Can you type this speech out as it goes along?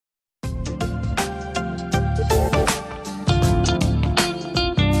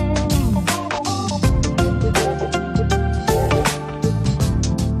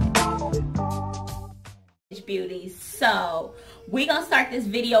So we're gonna start this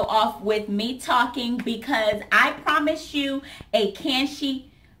video off with me talking because I promised you a can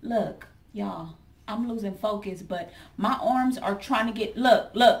she. Look, y'all, I'm losing focus, but my arms are trying to get,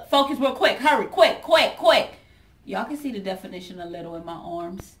 look, focus real quick, hurry, quick. Y'all can see the definition a little in my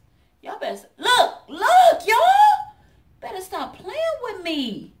arms. Y'all better, look, y'all better stop playing with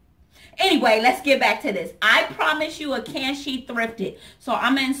me. Anyway, let's get back to this. I promise you a can she thrifted. So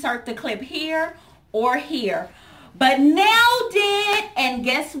I'm gonna insert the clip here or here. But nailed it. And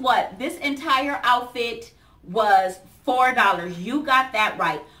guess what? This entire outfit was $4. You got that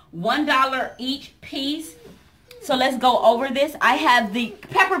right. $1 each piece. So let's go over this. I have the,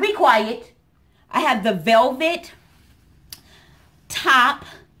 Pepper, be quiet. I have the velvet top.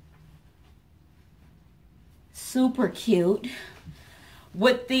 Super cute.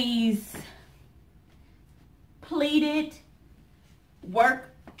 With these pleated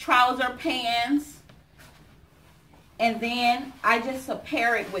work trouser pants. And then I just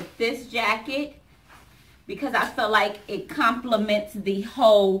pair it with this jacket because I feel like it complements the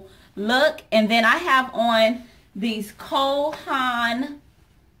whole look. And then I have on these Cole Haan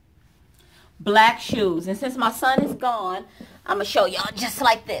black shoes. And since my son is gone, I'm going to show y'all just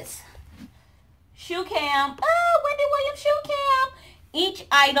like this. Shoe cam. Oh, Wendy Williams shoe cam. Each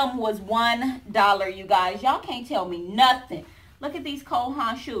item was $1, you guys. Y'all can't tell me nothing. Look at these Cole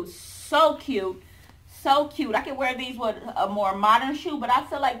Haan shoes. So cute. So cute. I could wear these with a more modern shoe, but I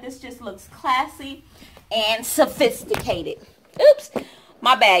feel like this just looks classy and sophisticated. Oops.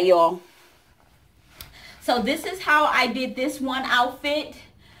 My bad, y'all. So this is how I did this one outfit.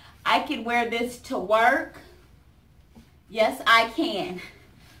 I could wear this to work. Yes, I can.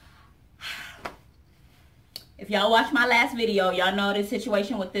 If y'all watch my last video, y'all know the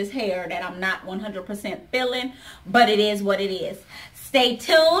situation with this hair that I'm not 100% feeling, but it is what it is. Stay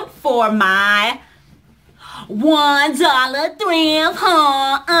tuned for my $1 thrift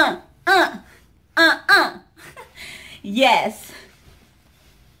haul. Yes.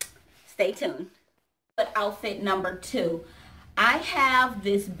 Stay tuned. Outfit number 2. I have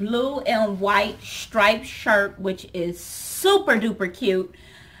this blue and white striped shirt, which is super duper cute.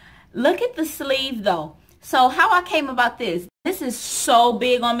 Look at the sleeve though. So how I came about this is so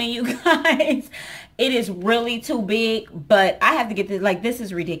big on me, you guys. It is really too big, but I have to get this, like, this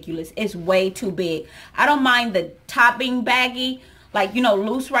is ridiculous. It's way too big. I don't mind the top being baggy, like, you know,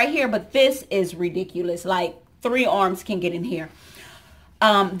 loose right here, but this is ridiculous. Like, 3 arms can get in here.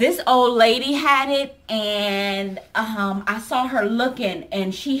 This old lady had it, and I saw her looking,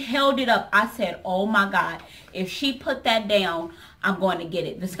 and she held it up. I said, oh my God, if she put that down, I'm going to get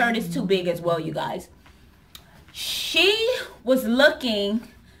it. The skirt is too big as well, you guys. She was looking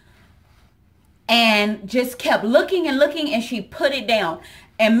and just kept looking and looking, and she put it down.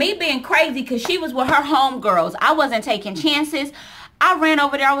 And me being crazy, because she was with her homegirls, I wasn't taking chances. I ran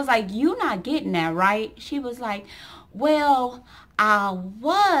over there. I was like, you not getting that, right? She was like, well, I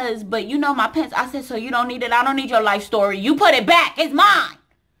was, but you know my pants. I said, so you don't need it? I don't need your life story. You put it back. It's mine.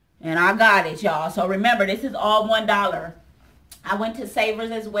 And I got it, y'all. So remember, this is all $1. I went to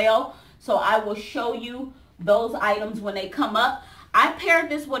Savers as well, so I will show you those items when they come up. I paired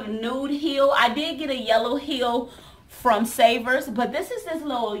this with a nude heel. I did get a yellow heel from Savers, but this is this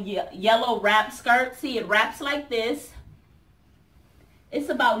little yellow wrap skirt. See, it wraps like this. It's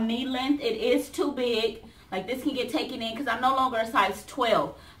about knee length. It is too big. Like, this can get taken in because I'm no longer a size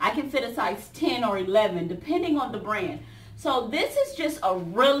 12. I can fit a size 10 or 11 depending on the brand. So this is just a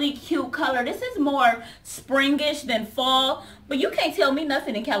really cute color. This is more springish than fall, but you can't tell me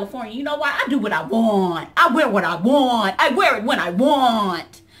nothing in California. You know why? I do what I want. I wear what I want. I wear it when I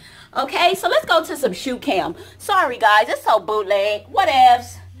want. Okay, so let's go to some shoe cam. Sorry guys, it's so bootleg.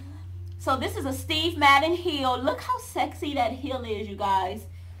 Whatevs. So this is a Steve Madden heel. Look how sexy that heel is, you guys.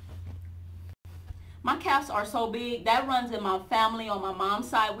 My calves are so big. That runs in my family on my mom's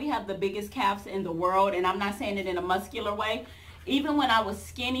side. We have the biggest calves in the world, and I'm not saying it in a muscular way. Even when I was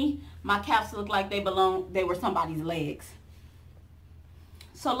skinny, my calves looked like they were somebody's legs.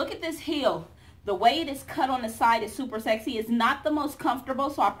 So look at this heel. The way it is cut on the side is super sexy. It's not the most comfortable,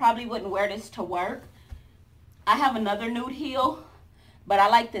 so I probably wouldn't wear this to work. I have another nude heel, but I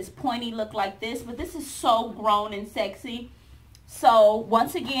like this pointy look like this. But this is so grown and sexy. So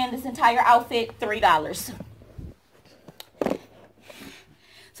once again, this entire outfit, $3.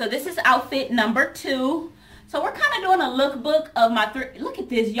 So this is outfit number 2. So we're kind of doing a lookbook of my look at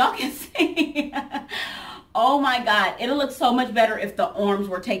this, y'all can see. Oh my God, it'll look so much better if the arms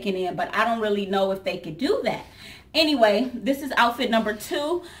were taken in, but I don't really know if they could do that. Anyway, this is outfit number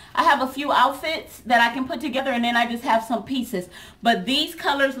 2. I have a few outfits that I can put together, and then I just have some pieces. But these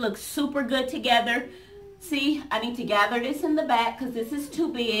colors look super good together. See, I need to gather this in the back because this is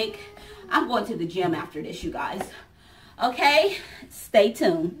too big. I'm going to the gym after this, you guys. Okay, stay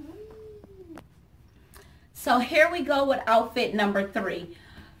tuned. So here we go with outfit number 3.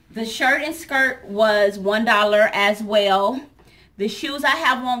 The shirt and skirt was $1 as well. The shoes I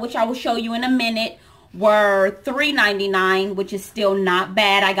have on, which I will show you in a minute, were $3.99, which is still not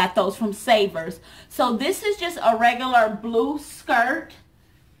bad. I got those from Savers. So this is just a regular blue skirt,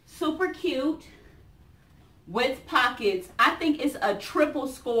 super cute, with pockets. I think it's a triple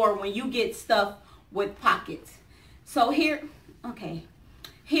score when you get stuff with pockets. So here, okay,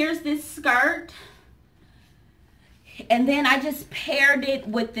 here's this skirt. And then I just paired it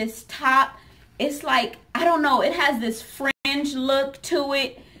with this top. It's like, I don't know, it has this fringe look to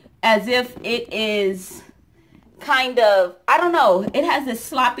it, as if it is kind of, I don't know, it has this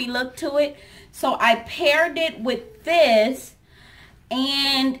sloppy look to it. So I paired it with this,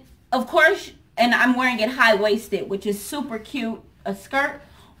 and of course, and I'm wearing it high-waisted, which is super cute. A skirt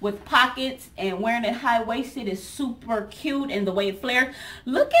with pockets and wearing it high-waisted is super cute, and the way it flares.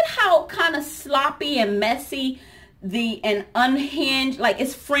 Look at how kind of sloppy and messy and unhinged, like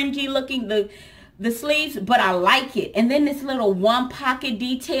it's fringy looking, the sleeves, but I like it. And then this little one pocket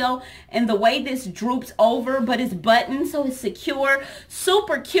detail, and the way this droops over, but it's buttoned so it's secure.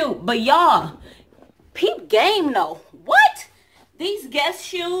 Super cute. But y'all, peep game though. What? These Guess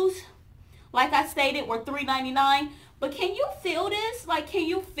shoes, like I stated, were $3.99. But can you feel this? Like, can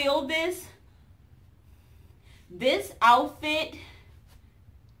you feel this? This outfit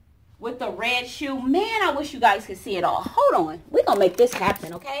with the red shoe. Man, I wish you guys could see it all. Hold on. We're going to make this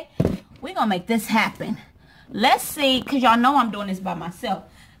happen, okay? We're going to make this happen. Let's see, because y'all know I'm doing this by myself.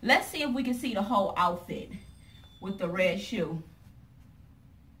 Let's see if we can see the whole outfit with the red shoe.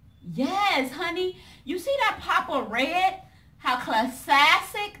 Yes, honey. You see that pop of red? How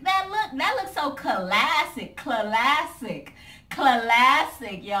classic that look? That looks so classic.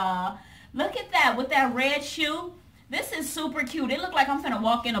 Classic, y'all. Look at that with that red shoe. This is super cute. It looked like I'm finna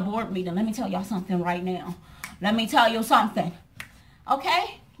walk in a board meeting. Let me tell y'all something right now. Let me tell you something.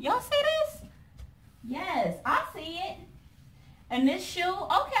 Okay? Y'all see this? Yes, I see it. And this shoe,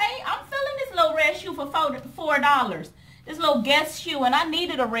 okay, I'm feeling this little red shoe for $4. This little Guess shoe, and I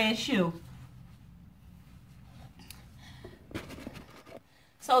needed a red shoe.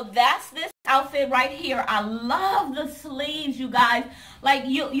 So that's this outfit right here. I love the sleeves, you guys. Like,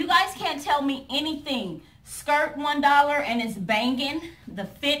 you guys can't tell me anything. Skirt $1 and it's banging. The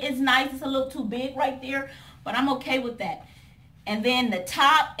fit is nice. It's a little too big right there, but I'm okay with that. And then the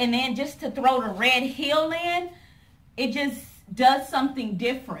top, and then just to throw the red heel in, it just does something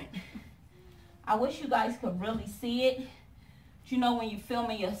different. I wish you guys could really see it. But you know, when you're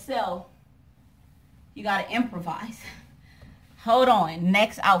filming yourself, you got to improvise. Hold on.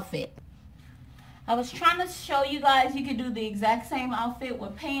 Next outfit. I was trying to show you guys you could do the exact same outfit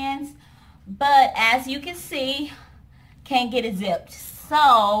with pants, but as you can see, can't get it zipped.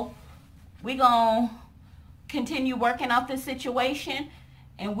 So we're going to continue working out this situation,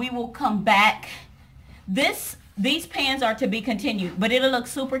 and we will come back. These pants are to be continued, but it'll look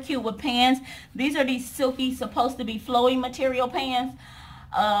super cute with pants. These are these silky, supposed to be flowy material pants.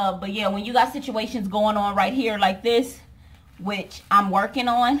 But yeah, when you got situations going on right here like this, which I'm working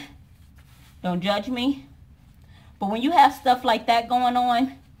on, don't judge me, but when you have stuff like that going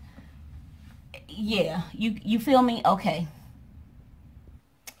on, yeah, you feel me? Okay.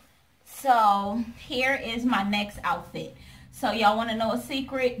 So here is my next outfit. So y'all want to know a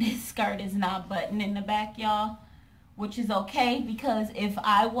secret? This skirt is not buttoned in the back, y'all, which is okay, because if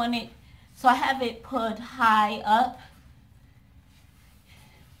I want it, so I have it put high up,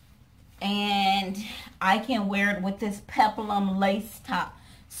 and I can wear it with this peplum lace top.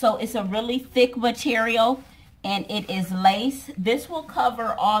 So it's a really thick material, and it is lace. This will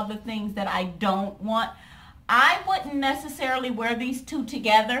cover all the things that I don't want. I wouldn't necessarily wear these two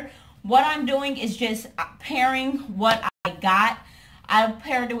together. What I'm doing is just pairing what I got. I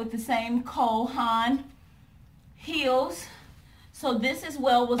paired it with the same Cole Haan heels. So this as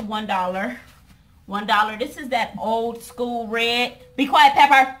well was $1. $1. This is that old school red. Be quiet,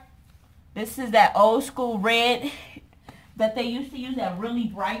 Pepper. This is that old school red that they used to use, that really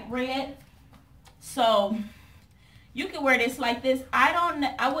bright red. So you can wear this like this.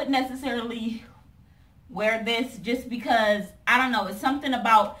 I wouldn't necessarily wear this just because, I don't know, it's something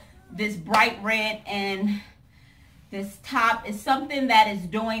about this bright red and this top is something that is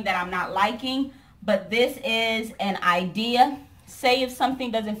doing that I'm not liking. But this is an idea. Say if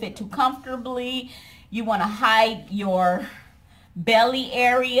something doesn't fit too comfortably, you want to hide your belly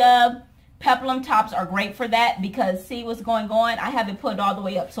area, peplum tops are great for that, because see what's going on? I have it put all the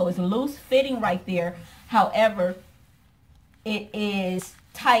way up, so it's loose fitting right there. However, it is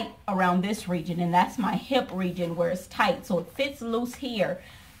tight around this region, and that's my hip region where it's tight. So it fits loose here.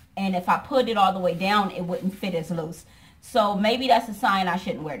 And if I put it all the way down, it wouldn't fit as loose. So maybe that's a sign I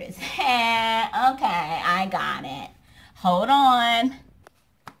shouldn't wear this. Okay, I got it. Hold on.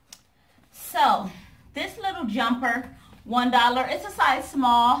 So this little jumper, $1. It's a size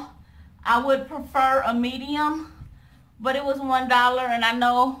small. I would prefer a medium, but it was $1. And I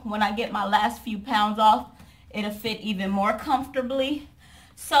know when I get my last few pounds off, it'll fit even more comfortably.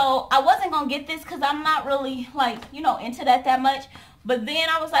 So I wasn't going to get this because I'm not really, like, you know, into that much. But then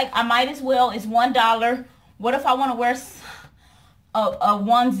I was like, I might as well. It's $1. What if I want to wear a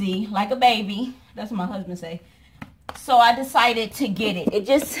onesie like a baby? That's what my husband say. So I decided to get it.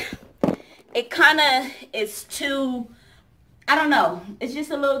 It kind of is too, I don't know. It's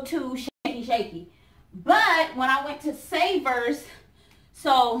just a little too shaky. But when I went to Savers,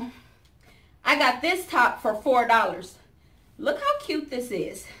 so I got this top for $4. Look how cute this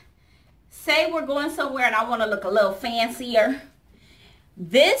is. Say we're going somewhere and I want to look a little fancier.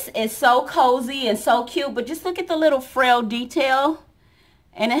 This is so cozy and so cute, but just look at the little frill detail.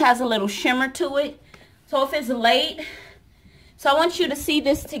 And it has a little shimmer to it. So if it's late, so I want you to see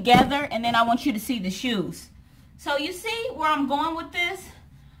this together, and then I want you to see the shoes. So you see where I'm going with this?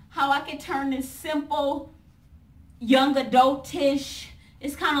 How I can turn this simple, young adultish,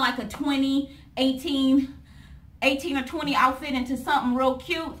 it's kind of like a 18 or 20 outfit into something real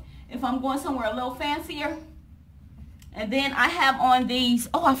cute if I'm going somewhere a little fancier. And then I have on these,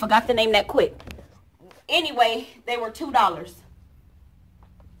 oh, I forgot to name that quick. Anyway, they were $2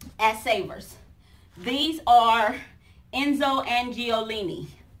 at Savers. These are Enzo and Giolini.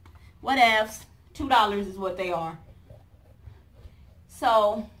 Whatevs. $2 is what they are.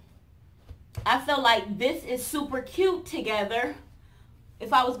 So I feel like this is super cute together.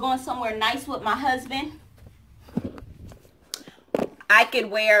 If I was going somewhere nice with my husband, I could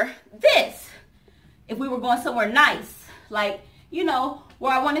wear this. If we were going somewhere nice, like, you know,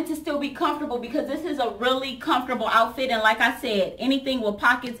 where I wanted to still be comfortable, because this is a really comfortable outfit. And like I said, anything with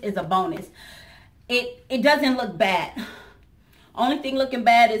pockets is a bonus. It doesn't look bad. Only thing looking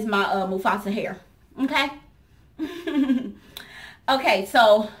bad is my Mufasa hair. Okay. Okay,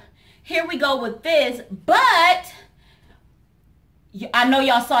 so here we go with this. But I know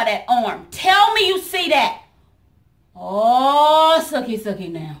y'all saw that arm. Tell me you see that. Oh, sucky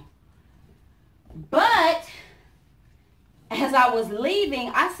now. But as I was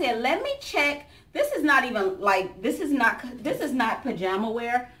leaving, I said, let me check. This is not even like, this is not pajama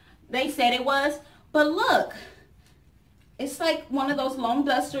wear. They said it was, but look, it's like one of those long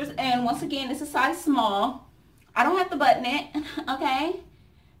dusters. And once again, it's a size small. I don't have to button it. Okay.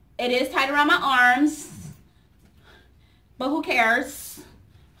 It is tight around my arms, but who cares?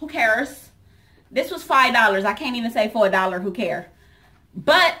 Who cares? This was $5. I can't even say for $1. Who cares?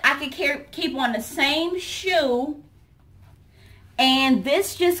 But I could keep on the same shoe. And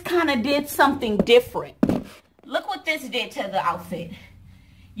this just kind of did something different. Look what this did to the outfit.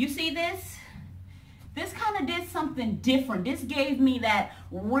 You see this? This kind of did something different. This gave me that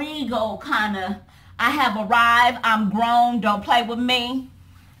regal kind of, I have arrived, I'm grown, don't play with me.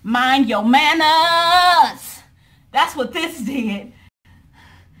 Mind your manners. That's what this did.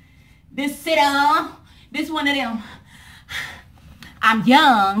 This sit down, this one of them, I'm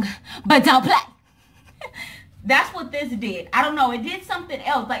young, but don't play. That's what this did. I don't know. It did something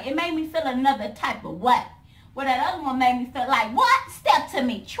else. Like, it made me feel another type of way. Well, that other one made me feel like, what? Step to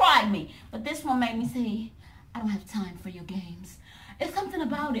me. Try me. But this one made me say, I don't have time for your games. It's something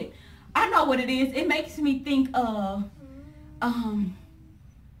about it. I know what it is. It makes me think of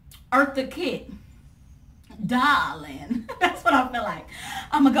Eartha Kitt. Darling. That's what I feel like.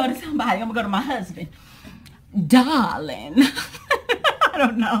 I'm going to go to somebody. I'm going to go to my husband. Darling. I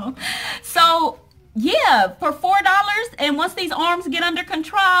don't know. So, yeah, for $4, and once these arms get under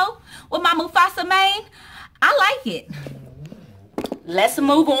control with my Mufasa mane, I like it. Let's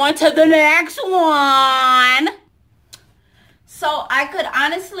move on to the next one. So I could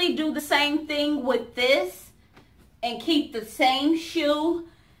honestly do the same thing with this and keep the same shoe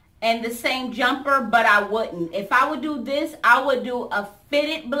and the same jumper, but I wouldn't. If I would do this, I would do a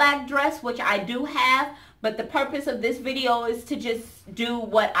fitted black dress, which I do have, but the purpose of this video is to just do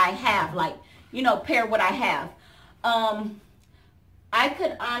what I have, like, you know, pair what I have. I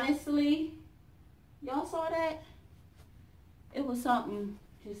could honestly, y'all saw that? It was something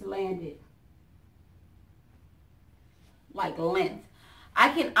just landed. Like length. I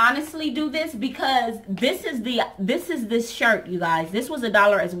can honestly do this because this is this shirt, you guys. This was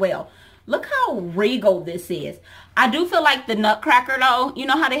 $1 as well. Look how regal this is. I do feel like the Nutcracker though. You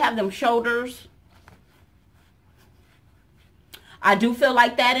know how they have them shoulders? I do feel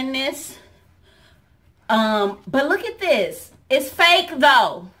like that in this. But look at this. It's fake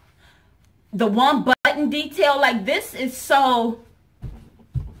though. The one button detail, like this is so...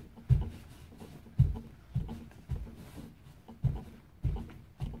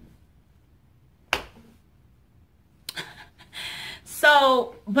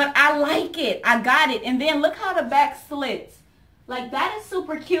 So, but I like it. I got it. And then look how the back slits. Like that is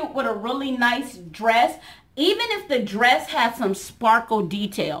super cute with a really nice dress. Even if the dress has some sparkle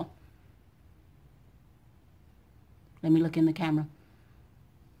detail. Let me look in the camera.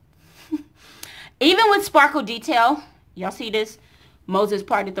 Even with sparkle detail, y'all see this? Moses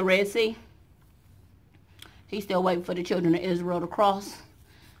parted the Red Sea. He's still waiting for the children of Israel to cross.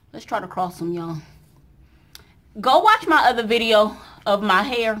 Let's try to cross them, y'all. Go watch my other video of my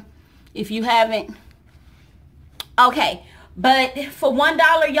hair if you haven't. Okay, but for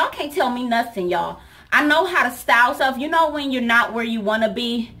 $1, y'all can't tell me nothing, y'all. I know how to style stuff. You know when you're not where you want to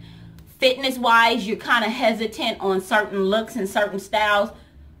be fitness wise, you're kind of hesitant on certain looks and certain styles.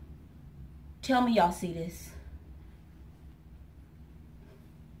 Tell me y'all see this.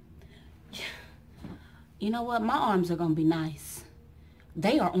 You know what? My arms are going to be nice.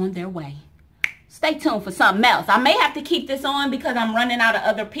 They are on their way. Stay tuned for something else. I may have to keep this on because I'm running out of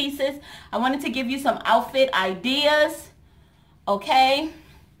other pieces. I wanted to give you some outfit ideas. Okay.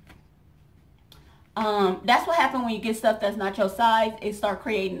 That's what happens when you get stuff that's not your size. It start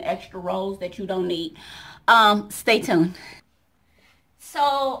creating extra rolls that you don't need. Stay tuned.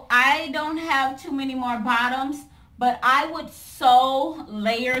 So I don't have too many more bottoms, but I would so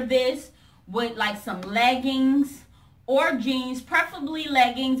layer this with like some leggings or jeans, preferably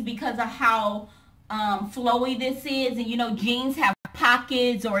leggings because of how flowy this is. And you know, jeans have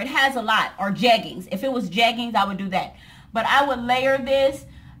pockets, or it has a lot, or jeggings. If it was jeggings, I would do that. But I would layer this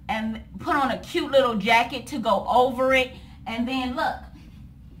and put on a cute little jacket to go over it. And then look,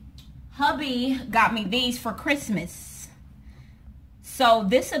 hubby got me these for Christmas. So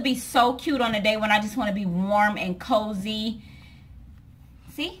this would be so cute on a day when I just want to be warm and cozy.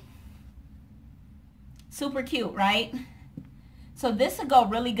 See? Super cute, right? So this will go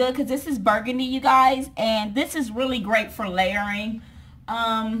really good because this is burgundy, you guys. And this is really great for layering.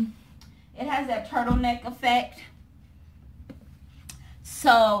 It has that turtleneck effect.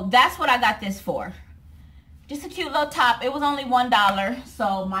 So that's what I got this for. Just a cute little top. It was only $1,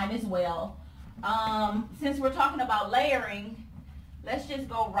 so might as well. Since we're talking about layering, let's just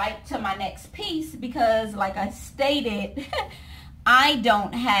go right to my next piece because like I stated, I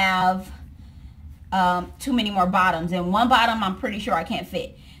don't have too many more bottoms. And one bottom I'm pretty sure I can't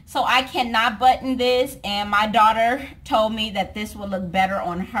fit. So I cannot button this, and my daughter told me that this will look better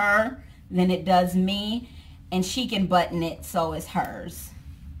on her than it does me. And she can button it, so it's hers.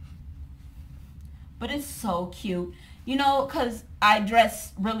 But it's so cute. You know, because I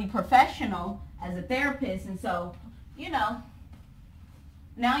dress really professional as a therapist. And so, you know,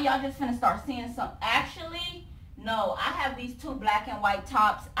 now y'all just gonna start seeing some. Actually, no, I have these two black and white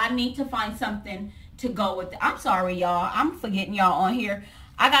tops. I need to find something to go with it. I'm sorry, y'all. I'm forgetting y'all on here.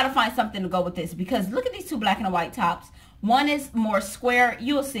 I got to find something to go with this because look at these two black and white tops. One is more square.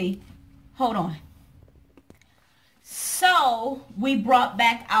 You'll see. Hold on. So we brought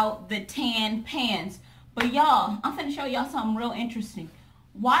back out the tan pants. But y'all, I'm finna show y'all something real interesting.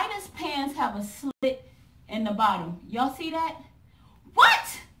 Why does pants have a slit in the bottom? Y'all see that?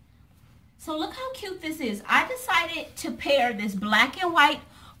 What? So look how cute this is. I decided to pair this black and white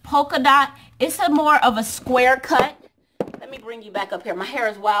polka dot. It's a more of a square cut. Let me bring you back up here. My hair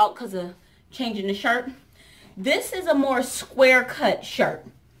is wild because of changing the shirt. This is a more square cut shirt.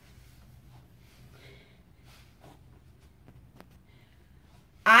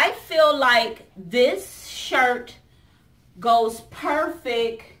 I feel like this shirt goes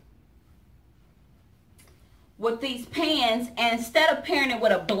perfect with these pants. And instead of pairing it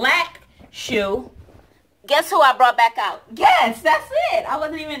with a black shoe, guess who I brought back out? Yes, that's it. I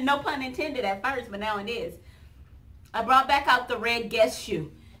wasn't even, no pun intended at first, but now it is. I brought back out the red Guess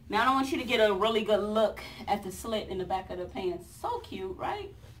shoe. Now I want you to get a really good look at the slit in the back of the pants. So cute,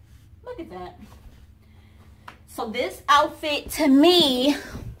 right? Look at that. So this outfit to me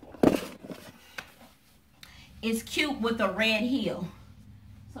is cute with a red heel.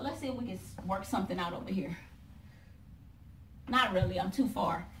 So let's see if we can work something out over here. Not really, I'm too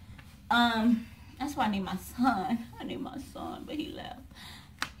far. That's why I need my son. I need my son, but he left.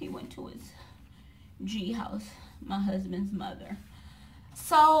 He went to his G house, my husband's mother.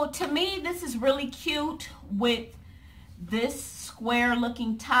 So to me, this is really cute with this square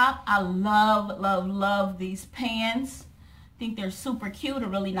looking top. I love, love, love these pants. I think they're super cute, a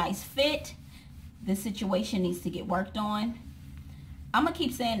really nice fit. This situation needs to get worked on. I'm gonna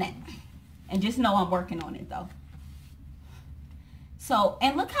keep saying that, and just know I'm working on it though. So,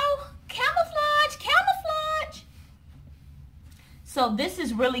 and look how camouflage. So this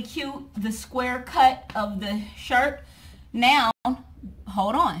is really cute, the square cut of the shirt. Now,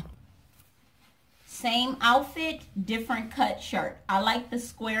 hold on. Same outfit, different cut shirt. I like the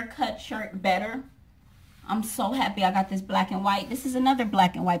square cut shirt better. I'm so happy I got this black and white. This is another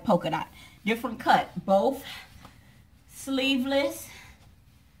black and white polka dot. Different cut, both sleeveless.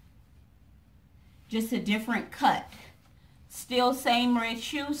 Just a different cut. Still same red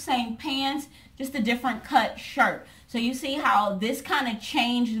shoes, same pants, just a different cut shirt. So you see how this kind of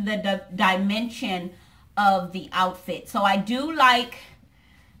changed the dimension of the outfit. So I do like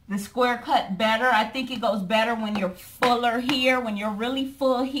the square cut better. I think it goes better when you're fuller here. When you're really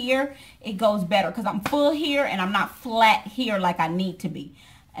full here, it goes better because I'm full here and I'm not flat here like I need to be.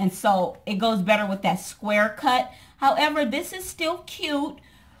 And so it goes better with that square cut. However, this is still cute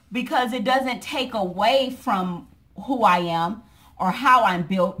because it doesn't take away from who I am or how I'm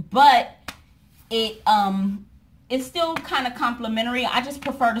built, but it's still kind of complimentary. I just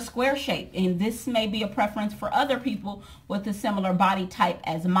prefer the square shape, and this may be a preference for other people with a similar body type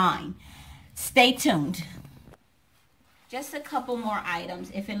as mine. Stay tuned. Just a couple more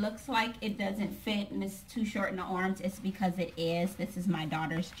items. If it looks like it doesn't fit and it's too short in the arms, it's because it is. This is my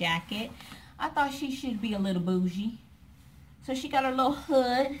daughter's jacket. I thought she should be a little bougie, so she got her little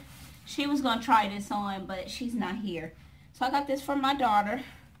hood. She was gonna try this on, but she's not here. So I got this for my daughter.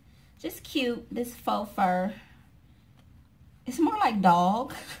 Just cute, this faux fur. It's more like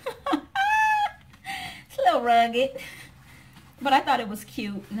dog. It's a little rugged, but I thought it was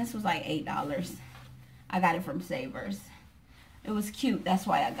cute. And this was like $8. I got it from Savers. It was cute, that's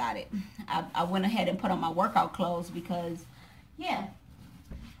why I got it. I went ahead and put on my workout clothes because, yeah.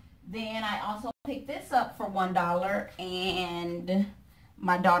 Then I also picked this up for $1, and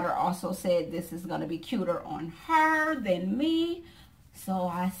my daughter also said this is going to be cuter on her than me. So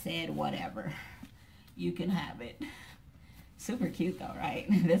I said, whatever. You can have it. Super cute though, right?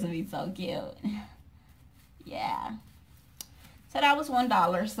 This would be so cute. Yeah. So that was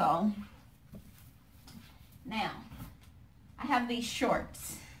 $1. So now I have these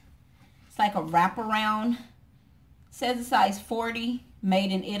shorts. It's like a wraparound. It says a size 40,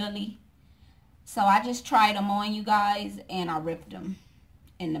 made in Italy. So I just tried them on, you guys, and I ripped them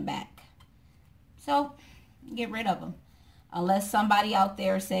in the back. So get rid of them. Unless somebody out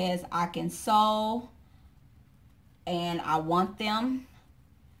there says I can sew and I want them,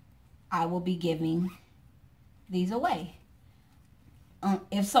 I will be giving these away.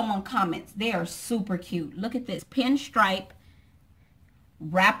 If someone comments, they are super cute. Look at this pinstripe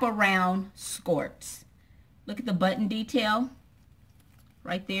wraparound skirts. Look at the button detail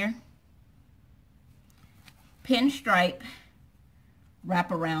right there. Pinstripe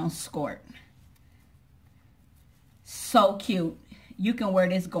wraparound skirt. So cute. You can wear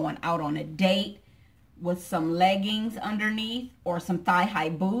this going out on a date with some leggings underneath or some thigh-high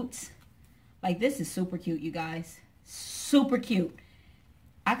boots. Like, this is super cute, you guys. Super cute.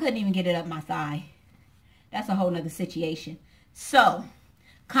 I couldn't even get it up my thigh. That's a whole nother situation. So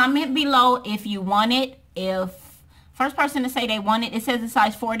comment below if you want it. If first person to say they want it, it says a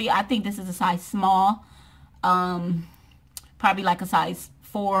size 40. I think this is a size small. Probably like a size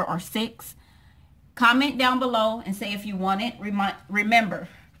 4 or 6. Comment down below and say if you want it. Remember,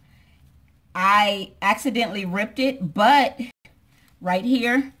 I accidentally ripped it, but right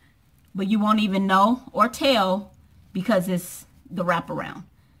here, but you won't even know or tell because it's the wraparound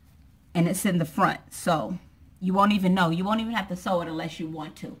and it's in the front. So you won't even know. You won't even have to sew it unless you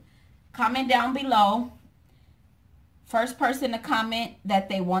want to. Comment down below. First person to comment that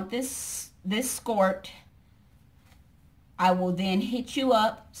they want this skirt, I will then hit you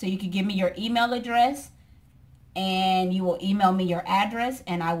up so you can give me your email address and you will email me your address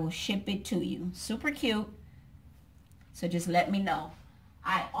and I will ship it to you. Super cute. So just let me know.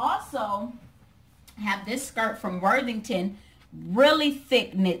 I also have this skirt from Worthington, really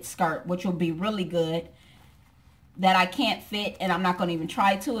thick knit skirt, which will be really good, that I can't fit and I'm not going to even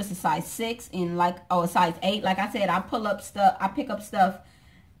try to. It's a size 6 in a size 8. Like I said, I pick up stuff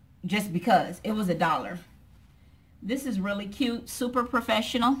just because it was $1. This is really cute, super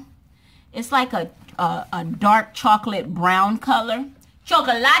professional. It's like a dark chocolate brown color.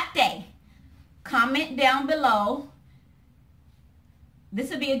 Chocolate. Comment down below.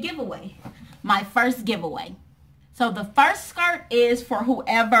 This will be a giveaway. My first giveaway. So the first skirt is for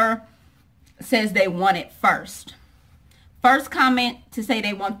whoever says they want it first. First comment to say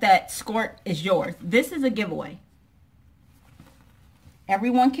they want that skirt is yours. This is a giveaway.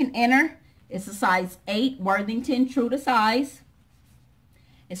 Everyone can enter. It's a size 8 Worthington, true to size.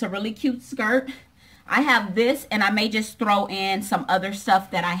 It's a really cute skirt. I have this, and I may just throw in some other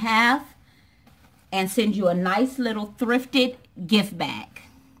stuff that I have and send you a nice little thrifted gift bag.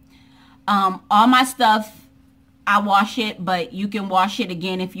 All my stuff, I wash it, but you can wash it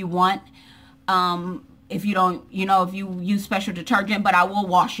again if you want. If you don't, if you use special detergent, but I will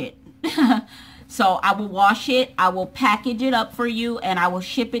wash it. So I will wash it, I will package it up for you, and I will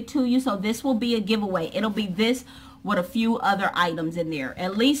ship it to you. So this will be a giveaway. It'll be this with a few other items in there.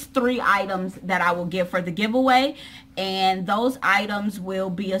 At least 3 items that I will give for the giveaway. And those items will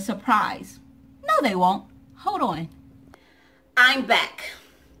be a surprise. No, they won't. Hold on. I'm back.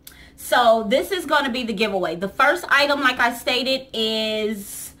 So this is going to be the giveaway. The first item, like I stated,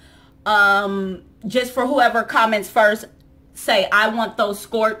 is just for whoever comments first. Say, I want those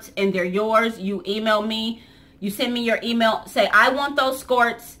skirts and they're yours. You email me. You send me your email. Say, I want those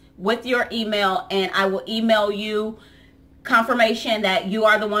skirts with your email, and I will email you confirmation that you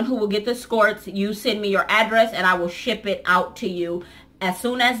are the one who will get the skirts. You send me your address, and I will ship it out to you as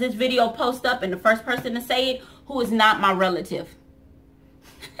soon as this video posts up, and the first person to say it who is not my relative.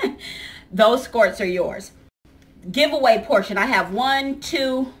 Those skirts are yours. Giveaway portion. I have 1,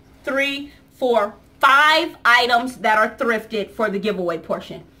 2, 3, 4, 5 items that are thrifted for the giveaway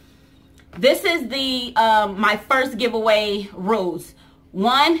portion. This is the my first giveaway rules.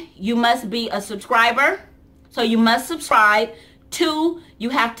 1, you must be a subscriber, so you must subscribe. 2, you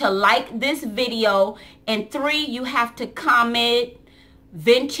have to like this video, and 3, you have to comment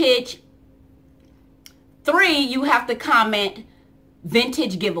vintage. 3, you have to comment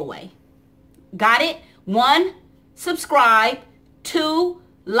vintage giveaway. Got it? 1, subscribe. 2,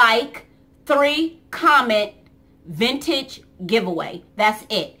 like. 3, comment vintage giveaway. That's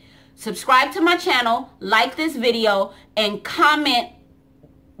it. Subscribe to my channel, like this video, and comment,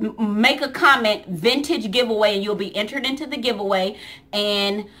 make a comment vintage giveaway, and you'll be entered into the giveaway.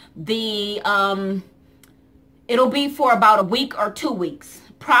 And the it'll be for about a week or 2 weeks,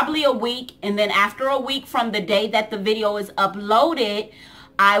 probably a week. And then after a week from the day that the video is uploaded,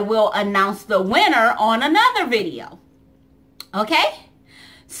 I will announce the winner on another video. Okay?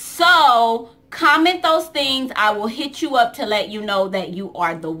 So comment those things. I will hit you up to let you know that you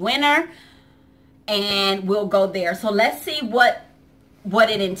are the winner, and we'll go there. So let's see what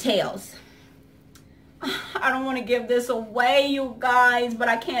it entails. I don't want to give this away, you guys, but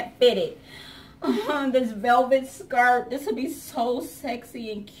I can't fit it. This velvet skirt, this would be so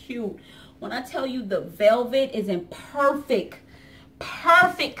sexy and cute. When I tell you the velvet is in perfect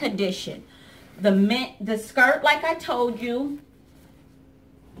condition. The skirt, like I told you,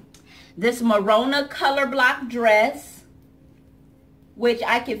 this Marona color block dress, which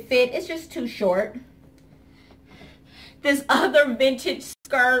I can fit. It's just too short. This other vintage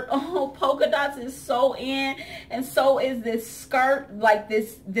skirt. Oh, polka dots is so in. And so is this skirt, like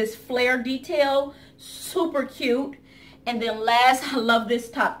this flare detail. Super cute. And then last, I love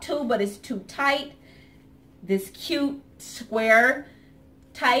this top too, but it's too tight. This cute square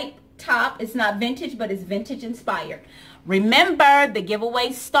type top. It's not vintage, but it's vintage inspired. Remember, the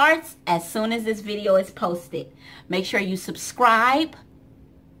giveaway starts as soon as this video is posted. Make sure you subscribe,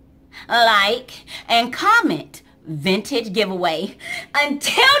 like, and comment vintage giveaway.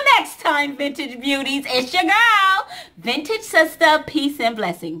 Until next time, Vintage Beauties, it's your girl, Vintage Sister. Peace and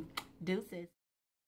blessing. Deuces.